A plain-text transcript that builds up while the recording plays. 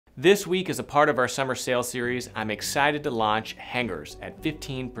This week, as a part of our summer sale series, I'm excited to launch hangers at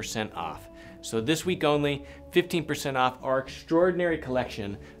 15% off. So this week only, 15% off our extraordinary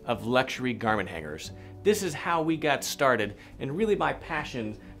collection of luxury garment hangers. This is how we got started, and really my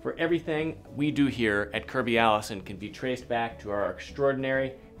passion for everything we do here at Kirby Allison can be traced back to our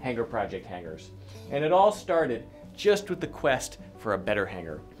extraordinary hanger project hangers. And it all started just with the quest for a better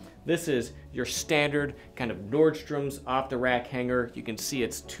hanger. This is your standard kind of Nordstrom's off-the-rack hanger. You can see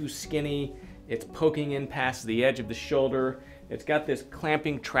it's too skinny. It's poking in past the edge of the shoulder. It's got this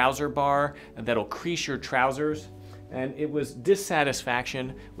clamping trouser bar that'll crease your trousers. And it was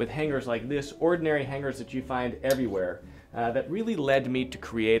dissatisfaction with hangers like this, ordinary hangers that you find everywhere, that really led me to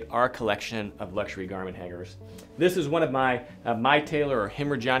create our collection of luxury garment hangers. This is one of my Tailor or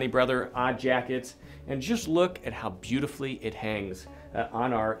him or Johnny Brother odd jackets. And just look at how beautifully it hangs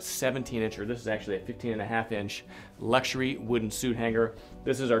on our 17-incher. This is actually a 15.5-inch luxury wooden suit hanger.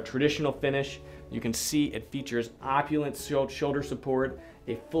 This is our traditional finish. You can see it features opulent shoulder support,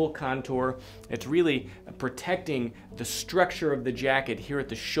 a full contour. It's really protecting the structure of the jacket here at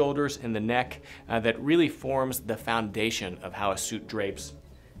the shoulders and the neck that really forms the foundation of how a suit drapes.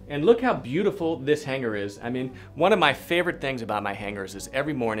 And look how beautiful this hanger is. I mean, one of my favorite things about my hangers is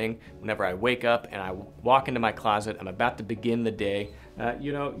every morning, whenever I wake up and I walk into my closet, I'm about to begin the day,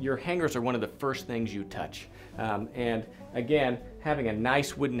 you know, your hangers are one of the first things you touch. And again, having a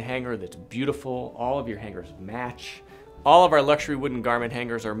nice wooden hanger that's beautiful, all of your hangers match. All of our luxury wooden garment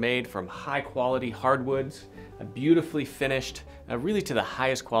hangers are made from high quality hardwoods, beautifully finished, really to the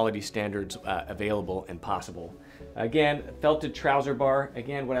highest quality standards available and possible. Again, felted trouser bar.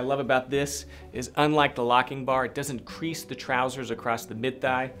 Again, what I love about this is unlike the locking bar, it doesn't crease the trousers across the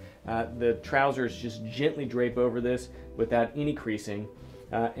mid-thigh. The trousers just gently drape over this without any creasing.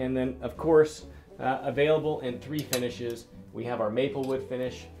 And then, of course, available in 3 finishes. We have our maple wood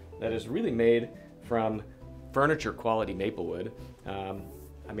finish that is really made from furniture quality maple wood.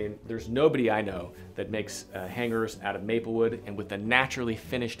 I mean, there's nobody I know that makes hangers out of maple wood, and with the naturally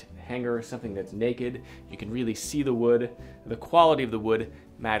finished hanger, something that's naked, you can really see the wood. The quality of the wood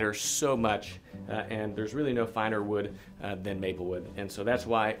matters so much, and there's really no finer wood than maple wood. And so that's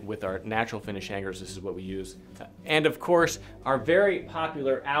why with our natural finish hangers, this is what we use. And of course, our very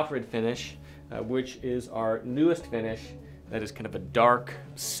popular Alfred finish, which is our newest finish, that is kind of a dark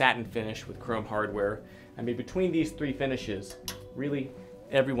satin finish with chrome hardware. I mean, between these 3 finishes, really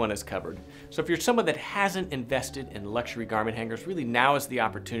everyone is covered. So if you're someone that hasn't invested in luxury garment hangers, really now is the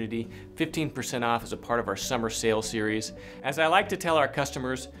opportunity. 15% off as a part of our summer sale series. As I like to tell our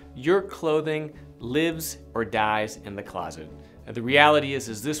customers, your clothing lives or dies in the closet. And the reality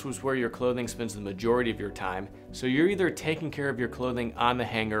is this was where your clothing spends the majority of your time. So you're either taking care of your clothing on the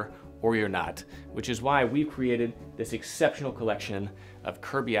hanger or you're not, which is why we've created this exceptional collection of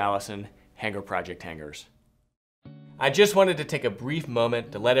Kirby Allison hanger project hangers. I just wanted to take a brief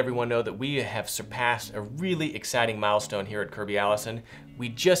moment to let everyone know that we have surpassed a really exciting milestone here at Kirby Allison. We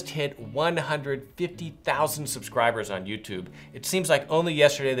just hit 150,000 subscribers on YouTube. It seems like only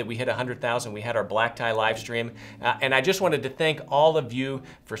yesterday that we hit 100,000. We had our black tie live stream. And I just wanted to thank all of you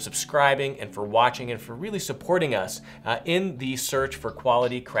for subscribing and for watching and for really supporting us in the search for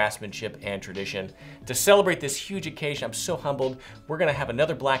quality, craftsmanship, and tradition. To celebrate this huge occasion, I'm so humbled. We're gonna have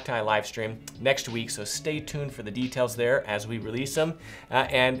another black tie live stream next week, so stay tuned for the details there as we release them.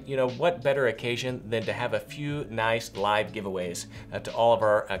 And you know, what better occasion than to have a few nice live giveaways to all of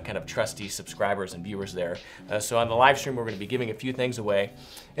our kind of trusty subscribers and viewers there. So on the live stream, we're gonna be giving a few things away.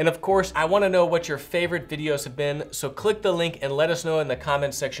 And of course, I wanna know what your favorite videos have been, so click the link and let us know in the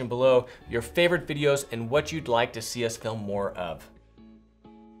comments section below your favorite videos and what you'd like to see us film more of.